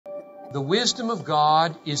The wisdom of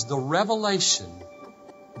God is the revelation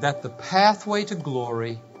that the pathway to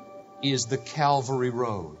glory is the Calvary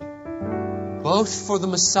Road, both for the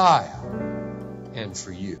Messiah and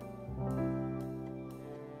for you.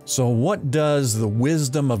 So what does the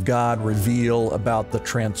wisdom of God reveal about the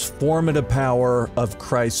transformative power of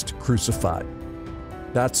Christ crucified?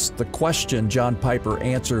 That's the question John Piper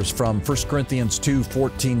answers from 1 Corinthians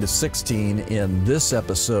 2:14-16 in this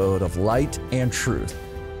episode of Light and Truth.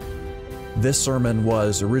 This sermon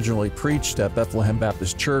was originally preached at Bethlehem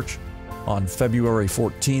Baptist Church on February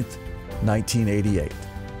 14th, 1988.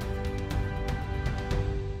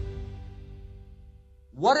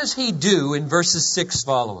 What does he do in verses 6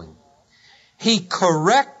 following? He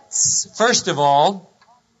corrects, first of all,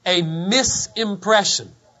 a misimpression,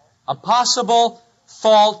 a possible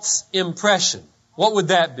false impression. What would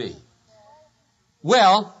that be?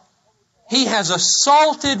 Well, he has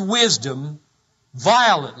assaulted wisdom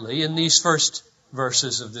violently in these first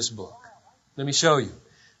verses of this book. Let me show you.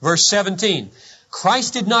 Verse 17,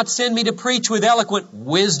 Christ did not send me to preach with eloquent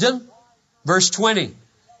wisdom. Verse 20,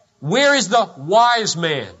 where is the wise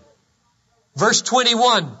man? Verse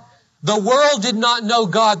 21, the world did not know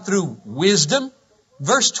God through wisdom.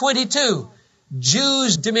 Verse 22,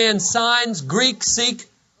 Jews demand signs, Greeks seek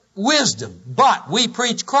wisdom, but we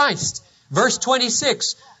preach Christ. Verse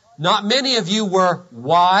 26, not many of you were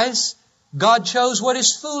wise. God chose what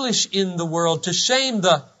is foolish in the world to shame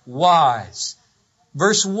the wise.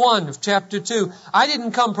 Verse 1 of chapter 2, I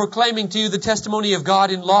didn't come proclaiming to you the testimony of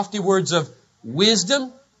God in lofty words of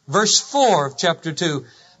wisdom. Verse 4 of chapter 2,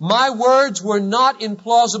 my words were not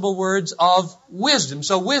implausible words of wisdom.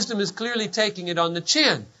 So wisdom is clearly taking it on the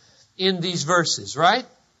chin in these verses, right?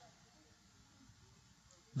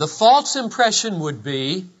 The false impression would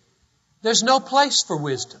be there's no place for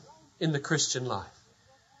wisdom in the Christian life.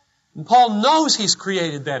 And Paul knows he's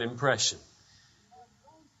created that impression.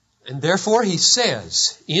 And therefore he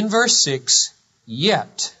says in verse 6,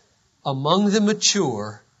 yet among the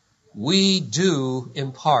mature we do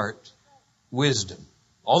impart wisdom,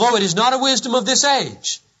 although it is not a wisdom of this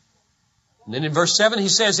age. And then in verse 7 he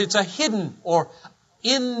says it's a hidden, or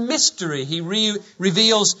in mystery he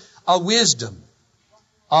reveals a wisdom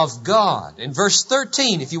of God. In verse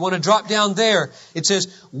 13, if you want to drop down there, it says,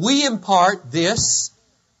 we impart this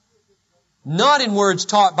not in words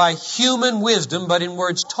taught by human wisdom, but in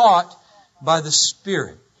words taught by the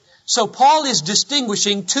Spirit. So Paul is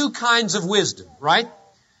distinguishing two kinds of wisdom, right?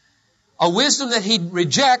 A wisdom that he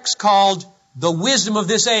rejects called the wisdom of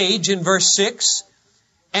this age in verse 6,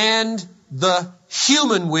 and the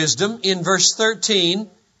human wisdom in verse 13,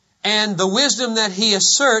 and the wisdom that he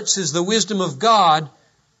asserts is the wisdom of God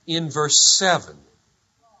in verse 7.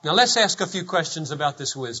 Now let's ask a few questions about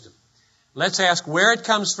this wisdom. Let's ask where it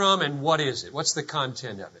comes from and what is it? What's the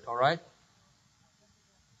content of it, all right?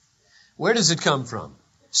 Where does it come from?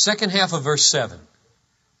 Second half of verse 7.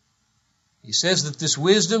 He says that this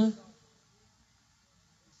wisdom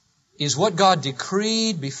is what God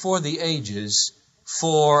decreed before the ages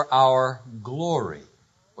for our glory.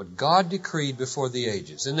 What God decreed before the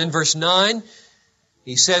ages. And then verse 9,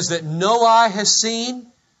 he says that no eye has seen,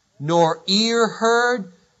 nor ear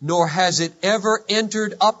heard, nor has it ever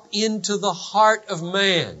entered up into the heart of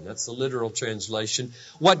man. That's the literal translation.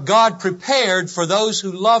 What God prepared for those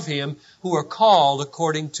who love Him, who are called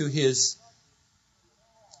according to His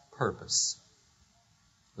purpose.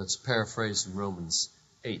 Let's paraphrase from Romans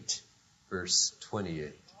 8, verse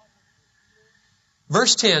 28.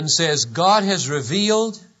 Verse 10 says, God has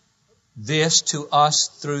revealed this to us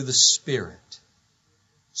through the Spirit.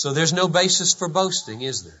 So there's no basis for boasting,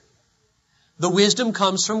 is there? The wisdom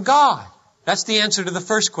comes from God. That's the answer to the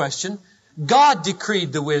first question. God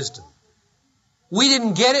decreed the wisdom. We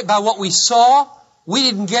didn't get it by what we saw. We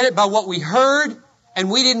didn't get it by what we heard.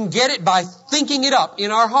 And we didn't get it by thinking it up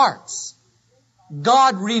in our hearts.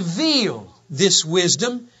 God revealed this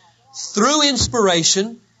wisdom through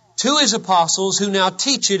inspiration to His apostles, who now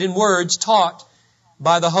teach it in words taught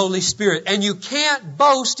by the Holy Spirit. And you can't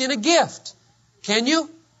boast in a gift, can you?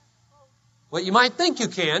 Well, you might think you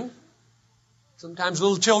can. Sometimes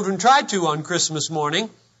little children try to on Christmas morning.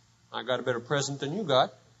 I got a better present than you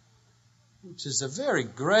got, which is a very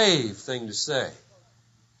grave thing to say.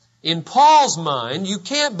 In Paul's mind, you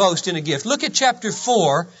can't boast in a gift. Look at chapter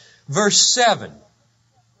 4, verse 7.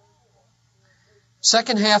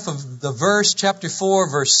 Second half of the verse, chapter 4,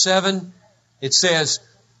 verse 7, it says,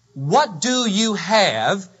 what do you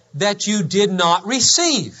have that you did not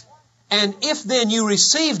receive? And if then you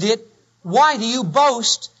received it, why do you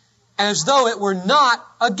boast as though it were not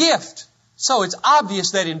a gift? So it's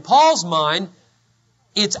obvious that in Paul's mind,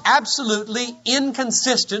 It's absolutely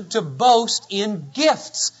inconsistent to boast in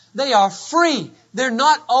gifts. They are free. They're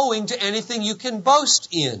not owing to anything you can boast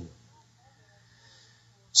in.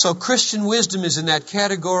 So Christian wisdom is in that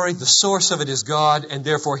category. The source of it is God, and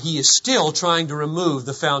therefore He is still trying to remove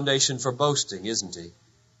the foundation for boasting, isn't He?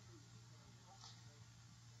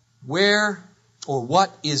 Where or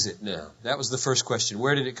what is it now? That was the first question.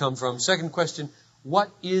 Where did it come from? Second question, what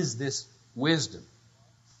is this wisdom?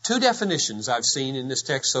 Two definitions I've seen in this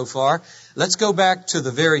text so far. Let's go back to the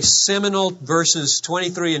very seminal verses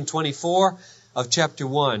 23 and 24 of chapter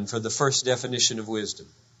 1 for the first definition of wisdom.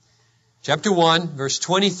 Chapter 1, verse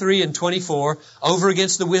 23 and 24, over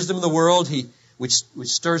against the wisdom of the world, which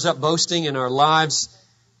stirs up boasting in our lives.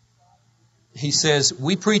 He says,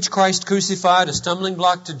 we preach Christ crucified, a stumbling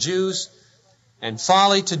block to Jews and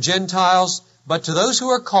folly to Gentiles, but to those who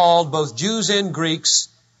are called, both Jews and Greeks,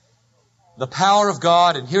 the power of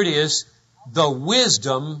God, and here it is, the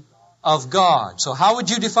wisdom of God. So how would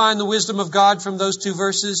you define the wisdom of God from those two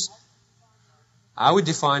verses? I would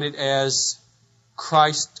define it as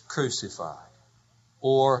Christ crucified,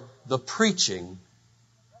 or the preaching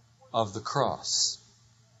of the cross.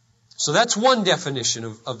 So that's one definition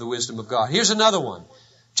of the wisdom of God. Here's another one.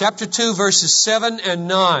 Chapter 2, verses 7 and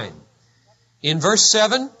 9. In verse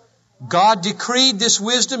 7, God decreed this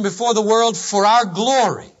wisdom before the world for our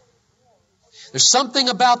glory. There's something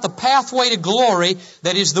about the pathway to glory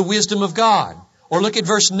that is the wisdom of God. Or look at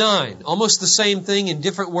verse 9. Almost the same thing in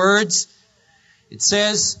different words. It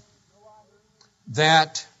says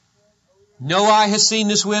that no eye has seen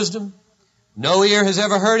this wisdom, no ear has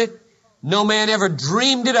ever heard it, no man ever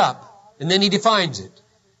dreamed it up. And then he defines it.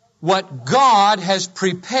 What God has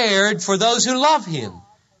prepared for those who love Him.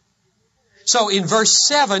 So in verse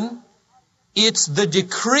 7, it's the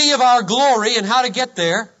decree of our glory and how to get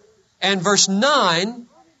there. And verse 9,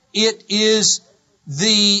 it is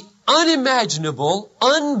the unimaginable,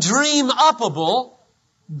 undream-upable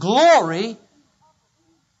glory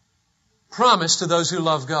promised to those who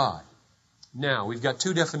love God. Now, we've got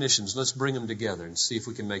two definitions. Let's bring them together and see if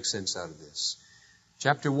we can make sense out of this.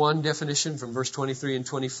 Chapter 1 definition from verse 23 and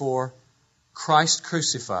 24, Christ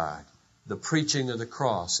crucified, the preaching of the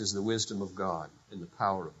cross is the wisdom of God and the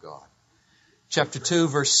power of God. Chapter 2,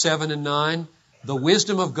 verse 7 and 9, the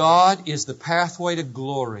wisdom of God is the pathway to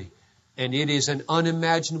glory, and it is an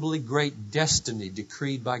unimaginably great destiny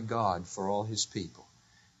decreed by God for all His people.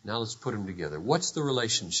 Now let's put them together. What's the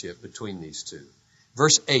relationship between these two?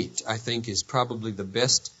 Verse 8, I think, is probably the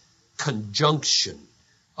best conjunction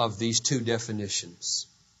of these two definitions.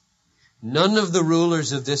 None of the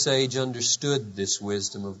rulers of this age understood this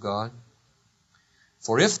wisdom of God.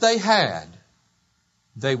 For if they had,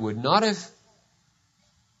 they would not have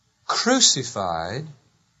crucified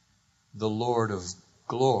the Lord of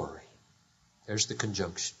glory. There's the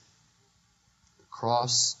conjunction. The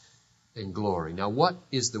cross and glory. Now, what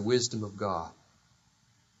is the wisdom of God?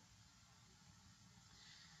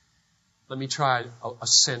 Let me try a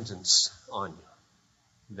sentence on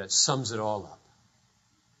you that sums it all up.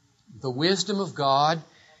 The wisdom of God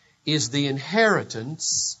is the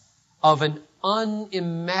inheritance of an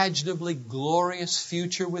unimaginably glorious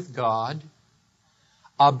future with God,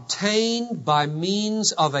 obtained by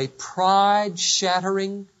means of a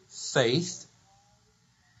pride-shattering faith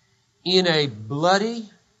in a bloody,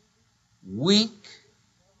 weak,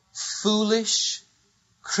 foolish,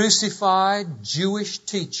 crucified Jewish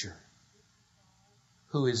teacher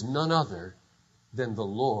who is none other than the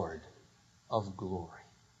Lord of glory.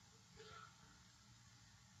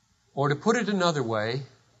 Or to put it another way,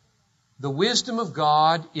 the wisdom of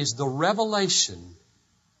God is the revelation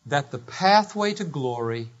that the pathway to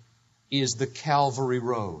glory is the Calvary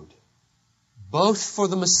Road, both for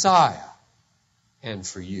the Messiah and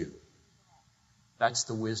for you. That's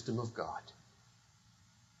the wisdom of God,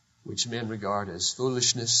 which men regard as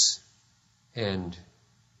foolishness and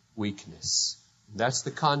weakness. That's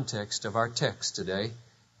the context of our text today,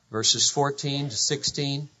 verses 14 to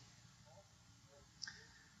 16.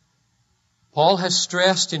 Paul has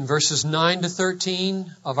stressed in verses 9 to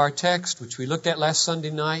 13 of our text, which we looked at last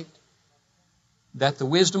Sunday night, that the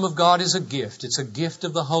wisdom of God is a gift. It's a gift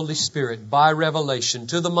of the Holy Spirit by revelation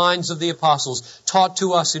to the minds of the apostles, taught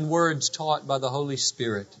to us in words taught by the Holy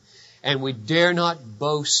Spirit. And we dare not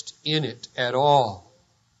boast in it at all.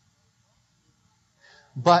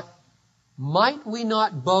 But might we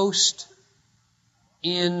not boast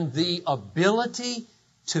in the ability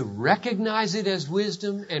to recognize it as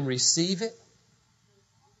wisdom and receive it?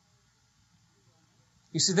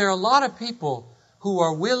 You see, there are a lot of people who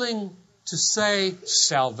are willing to say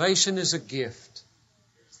salvation is a gift.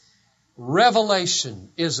 Revelation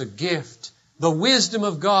is a gift. The wisdom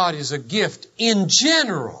of God is a gift in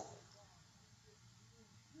general.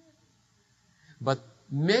 But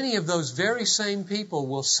many of those very same people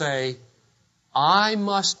will say, I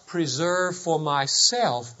must preserve for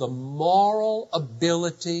myself the moral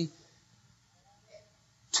ability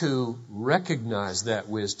to recognize that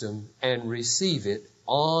wisdom and receive it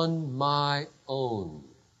on my own.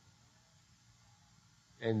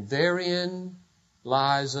 And therein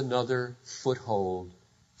lies another foothold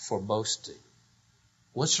for boasting.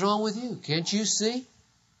 What's wrong with you? Can't you see?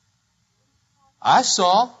 I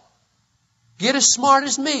saw. Get as smart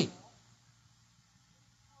as me.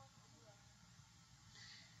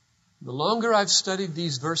 The longer I've studied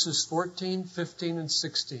these verses 14, 15, and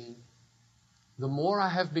 16, the more I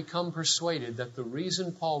have become persuaded that the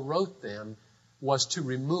reason Paul wrote them was to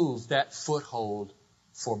remove that foothold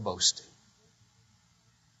for boasting.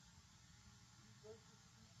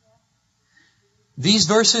 These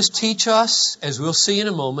verses teach us, as we'll see in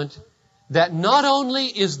a moment, that not only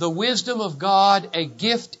is the wisdom of God a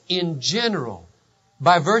gift in general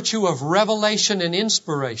by virtue of revelation and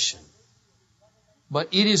inspiration, but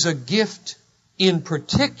it is a gift in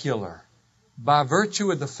particular by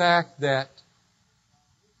virtue of the fact that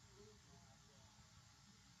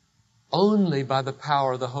only by the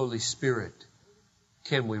power of the Holy Spirit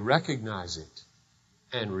can we recognize it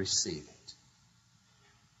and receive it.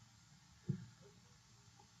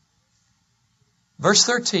 Verse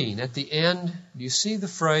 13, at the end, do you see the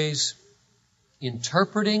phrase,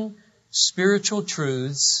 interpreting spiritual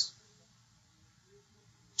truths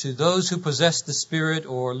to those who possess the Spirit,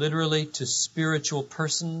 or literally to spiritual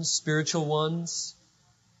persons, spiritual ones?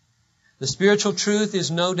 The spiritual truth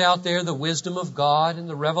is no doubt there, the wisdom of God and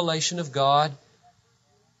the revelation of God.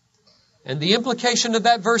 And the implication of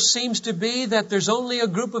that verse seems to be that there's only a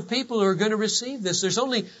group of people who are going to receive this. There's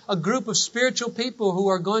only a group of spiritual people who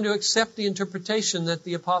are going to accept the interpretation that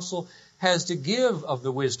the apostle has to give of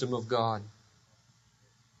the wisdom of God.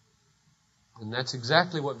 And that's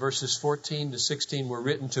exactly what verses 14 to 16 were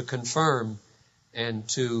written to confirm and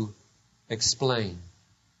to explain.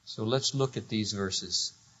 So let's look at these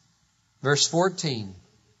verses. Verse 14.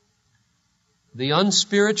 The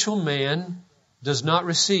unspiritual man does not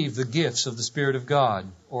receive the gifts of the Spirit of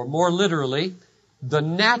God. Or more literally, the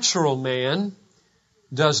natural man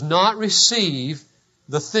does not receive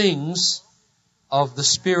the things of the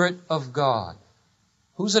Spirit of God.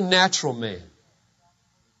 Who's a natural man?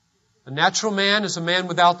 A natural man is a man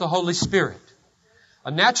without the Holy Spirit. A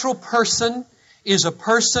natural person is a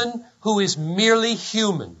person who is merely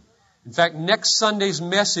human. In fact, next Sunday's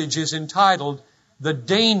message is entitled, The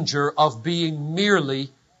Danger of Being Merely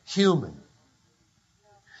Human.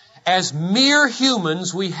 As mere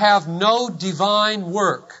humans, we have no divine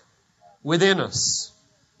work within us.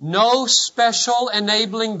 No special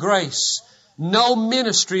enabling grace. No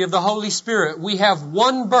ministry of the Holy Spirit. We have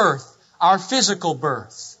one birth, our physical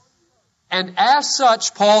birth. And as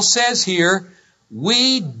such, Paul says here,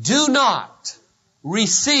 we do not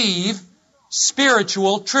receive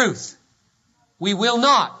spiritual truth. We will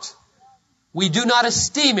not. We do not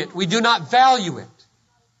esteem it. We do not value it.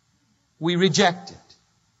 We reject it.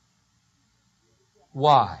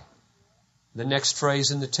 Why? The next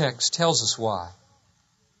phrase in the text tells us why.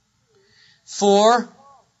 For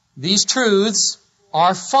these truths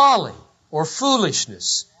are folly or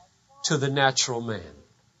foolishness to the natural man.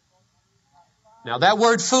 Now that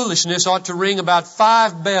word foolishness ought to ring about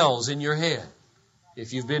 5 bells in your head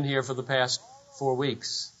if you've been here for the past 4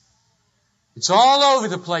 weeks. It's all over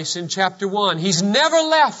the place in chapter 1. He's never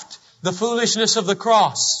left the foolishness of the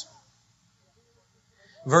cross.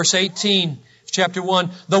 Verse 18, chapter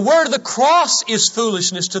 1, the word of the cross is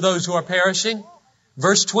foolishness to those who are perishing.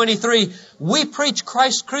 Verse 23, we preach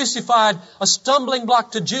Christ crucified, a stumbling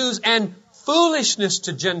block to Jews and foolishness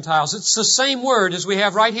to Gentiles. It's the same word as we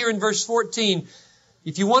have right here in verse 14.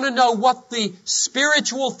 If you want to know what the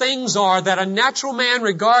spiritual things are that a natural man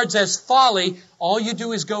regards as folly, all you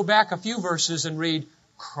do is go back a few verses and read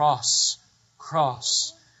cross,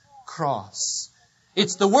 cross, cross.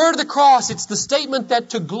 It's the word of the cross. It's the statement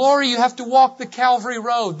that to glory you have to walk the Calvary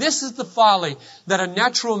road. This is the folly that a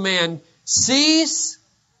natural man sees,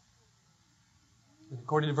 and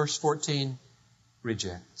according to verse 14,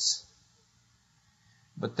 rejects.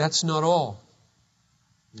 But that's not all.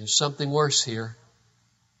 There's something worse here.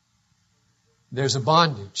 There's a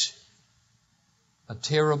bondage. A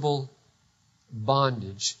terrible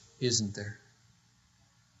bondage, isn't there?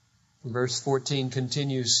 Verse 14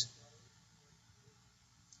 continues,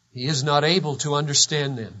 he is not able to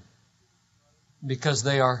understand them because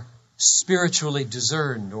they are spiritually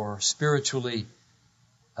discerned or spiritually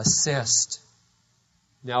assessed.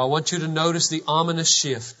 Now I want you to notice the ominous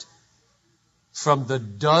shift from the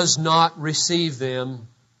does not receive them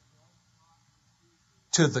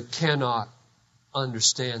to the cannot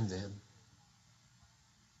understand them.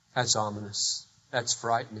 That's ominous. That's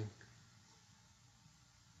frightening.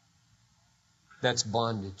 That's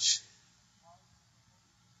bondage.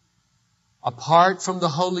 Apart from the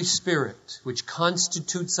Holy Spirit, which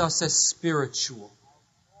constitutes us as spiritual,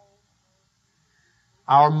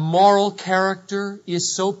 our moral character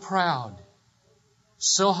is so proud,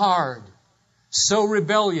 so hard, so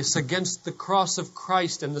rebellious against the cross of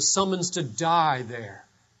Christ and the summons to die there,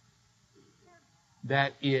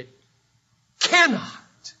 that it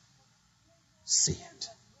cannot see it.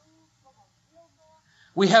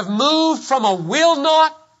 We have moved from a will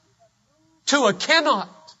not to a cannot.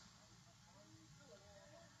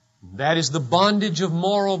 That is the bondage of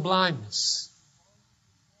moral blindness.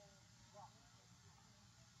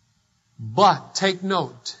 But take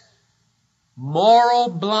note, moral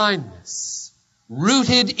blindness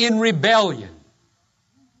rooted in rebellion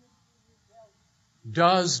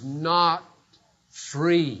does not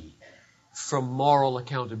free from moral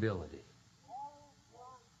accountability.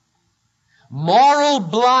 Moral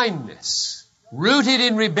blindness rooted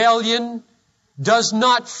in rebellion does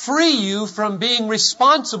not free you from being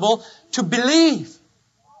responsible to believe,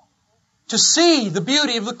 to see the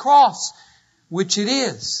beauty of the cross, which it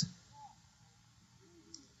is.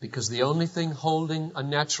 Because the only thing holding a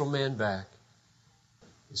natural man back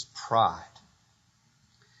is pride.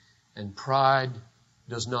 And pride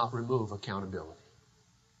does not remove accountability.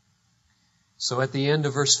 So at the end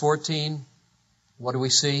of verse 14, what do we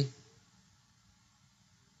see?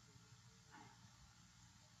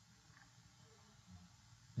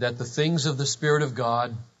 That the things of the Spirit of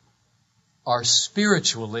God are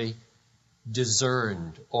spiritually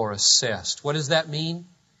discerned or assessed. What does that mean?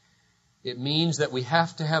 It means that we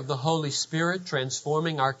have to have the Holy Spirit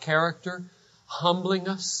transforming our character, humbling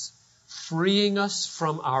us, freeing us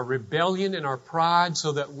from our rebellion and our pride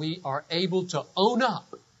so that we are able to own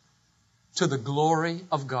up to the glory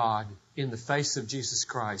of God in the face of Jesus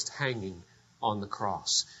Christ hanging on the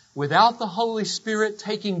cross. Without the Holy Spirit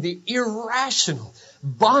taking the irrational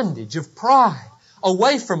bondage of pride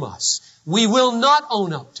away from us, we will not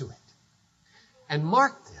own up to it. And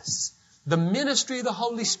mark this, the ministry of the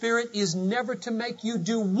Holy Spirit is never to make you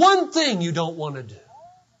do one thing you don't want to do.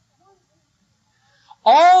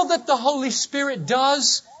 All that the Holy Spirit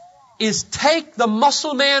does is take the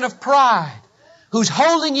muscle man of pride who's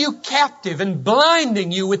holding you captive and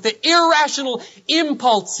blinding you with the irrational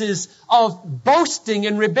impulses of boasting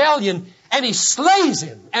and rebellion, and He slays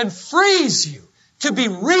him and frees you to be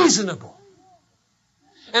reasonable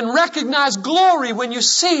and recognize glory when you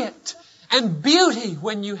see it and beauty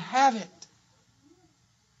when you have it.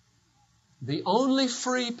 The only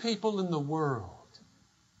free people in the world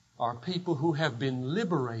are people who have been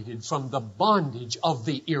liberated from the bondage of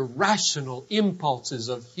the irrational impulses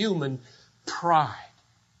of human pride.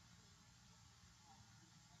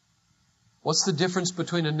 What's the difference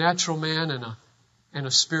between a natural man and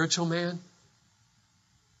a spiritual man?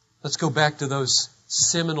 Let's go back to those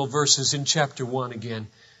seminal verses in chapter 1 again.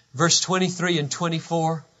 Verse 23 and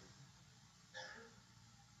 24.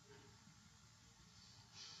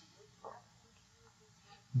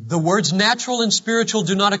 The words natural and spiritual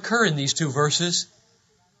do not occur in these two verses,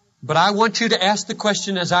 but I want you to ask the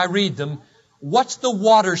question as I read them, what's the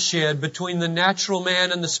watershed between the natural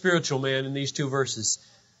man and the spiritual man in these two verses?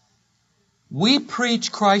 We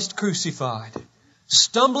preach Christ crucified,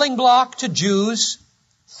 stumbling block to Jews,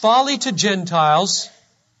 folly to Gentiles.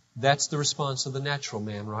 That's the response of the natural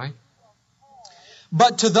man, right?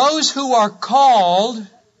 But to those who are called,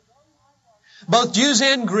 both Jews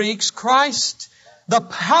and Greeks, Christ, the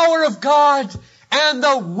power of God and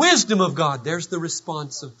the wisdom of God. There's the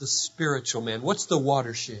response of the spiritual man. What's the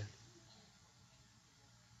watershed?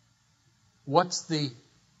 What's the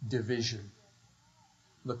division?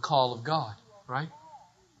 The call of God, right?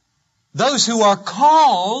 Those who are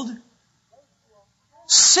called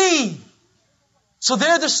see. So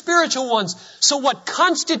they're the spiritual ones. So what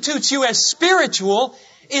constitutes you as spiritual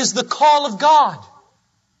is the call of God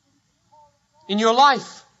in your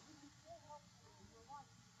life.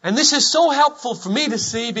 And this is so helpful for me to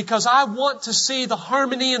see because I want to see the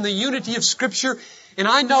harmony and the unity of Scripture. And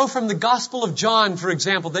I know from the Gospel of John, for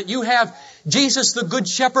example, that you have Jesus the Good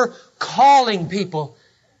Shepherd calling people.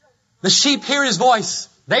 The sheep hear His voice.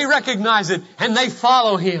 They recognize it and they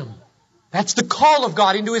follow Him. That's the call of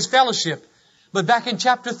God into His fellowship. But back in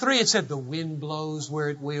chapter 3 it said, the wind blows where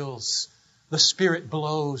it wills. The Spirit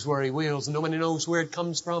blows where He wills. Nobody knows where it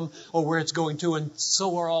comes from or where it's going to. And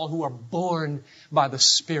so are all who are born by the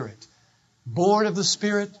Spirit. Born of the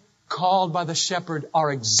Spirit, called by the Shepherd,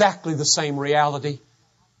 are exactly the same reality.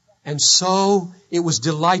 And so it was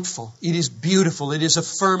delightful. It is beautiful. It is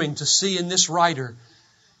affirming to see in this writer,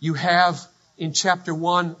 you have in chapter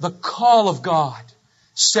 1 the call of God,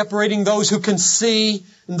 separating those who can see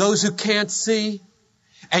and those who can't see.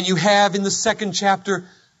 And you have in the second chapter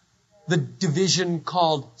the division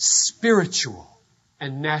called spiritual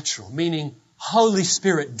and natural, meaning Holy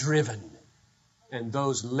Spirit driven, and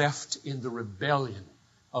those left in the rebellion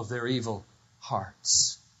of their evil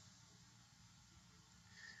hearts.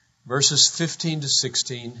 Verses 15 to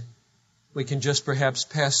 16, we can just perhaps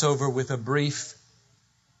pass over with a brief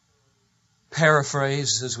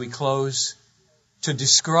paraphrase as we close to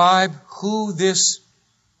describe who this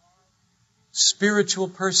spiritual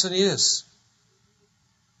person is.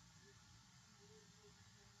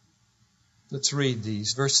 Let's read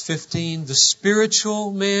these. Verse 15, the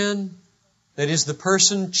spiritual man, that is the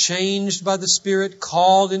person changed by the Spirit,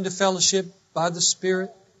 called into fellowship by the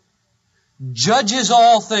Spirit, judges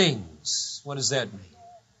all things. What does that mean?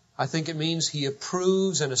 I think it means he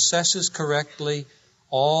approves and assesses correctly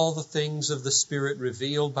all the things of the Spirit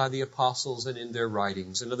revealed by the apostles and in their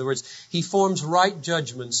writings. In other words, he forms right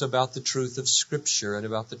judgments about the truth of Scripture and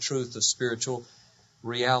about the truth of spiritual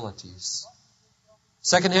realities.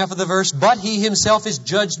 Second half of the verse, but he himself is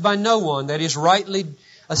judged by no one, that is rightly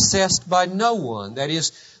assessed by no one. That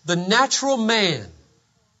is, the natural man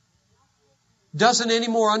doesn't any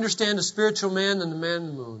more understand a spiritual man than the man in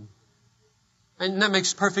the moon. And that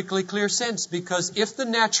makes perfectly clear sense, because if the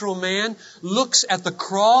natural man looks at the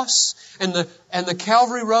cross and the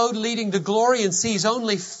Calvary road leading to glory and sees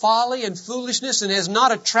only folly and foolishness and has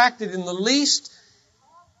not attracted in the least,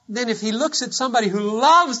 then if he looks at somebody who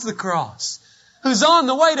loves the cross, who's on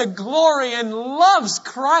the way to glory and loves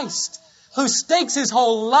Christ, who stakes his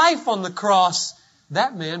whole life on the cross,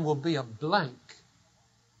 that man will be a blank,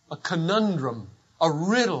 a conundrum, a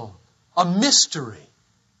riddle, a mystery.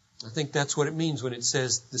 I think that's what it means when it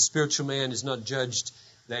says the spiritual man is not judged,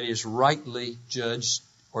 that is, rightly judged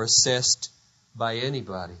or assessed by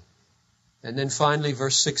anybody. And then finally,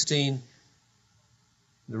 verse 16,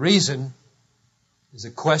 the reason is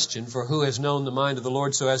a question, for who has known the mind of the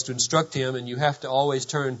Lord so as to instruct him? And you have to always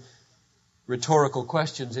turn rhetorical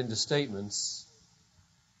questions into statements.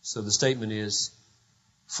 So the statement is,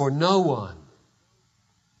 for no one,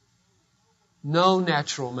 no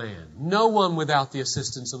natural man, no one without the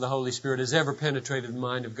assistance of the Holy Spirit has ever penetrated the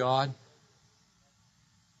mind of God.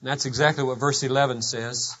 And that's exactly what verse 11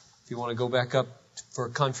 says, if you want to go back up for a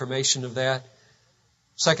confirmation of that.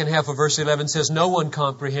 Second half of verse 11 says, no one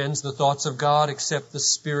comprehends the thoughts of God except the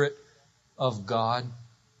Spirit of God.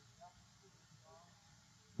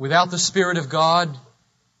 Without the Spirit of God,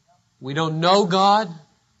 we don't know God.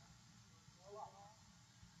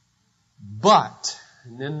 But,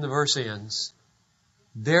 and then the verse ends,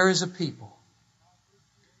 there is a people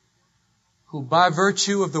who by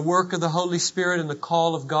virtue of the work of the Holy Spirit and the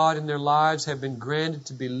call of God in their lives have been granted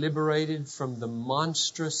to be liberated from the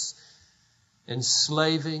monstrous,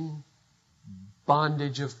 enslaving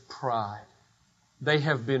bondage of pride. They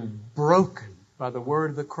have been broken by the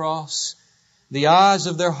word of the cross. The eyes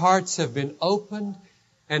of their hearts have been opened,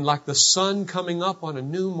 and like the sun coming up on a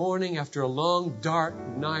new morning after a long dark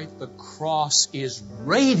night, the cross is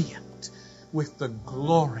radiant with the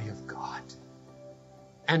glory of God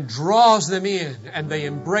and draws them in, and they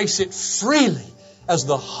embrace it freely as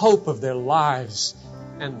the hope of their lives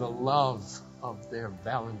and the love of their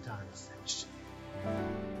Valentine affection.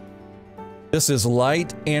 This is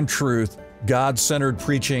Light and Truth, God-centered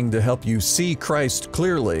preaching to help you see Christ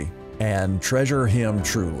clearly and treasure Him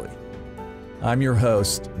truly. I'm your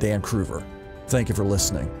host, Dan Kruver. Thank you for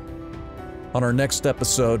listening. On our next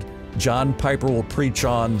episode, John Piper will preach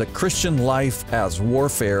on the Christian life as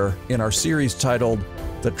warfare in our series titled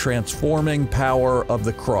The Transforming Power of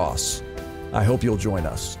the Cross. I hope you'll join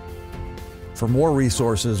us. For more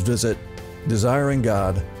resources, visit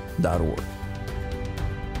desiringgod.org.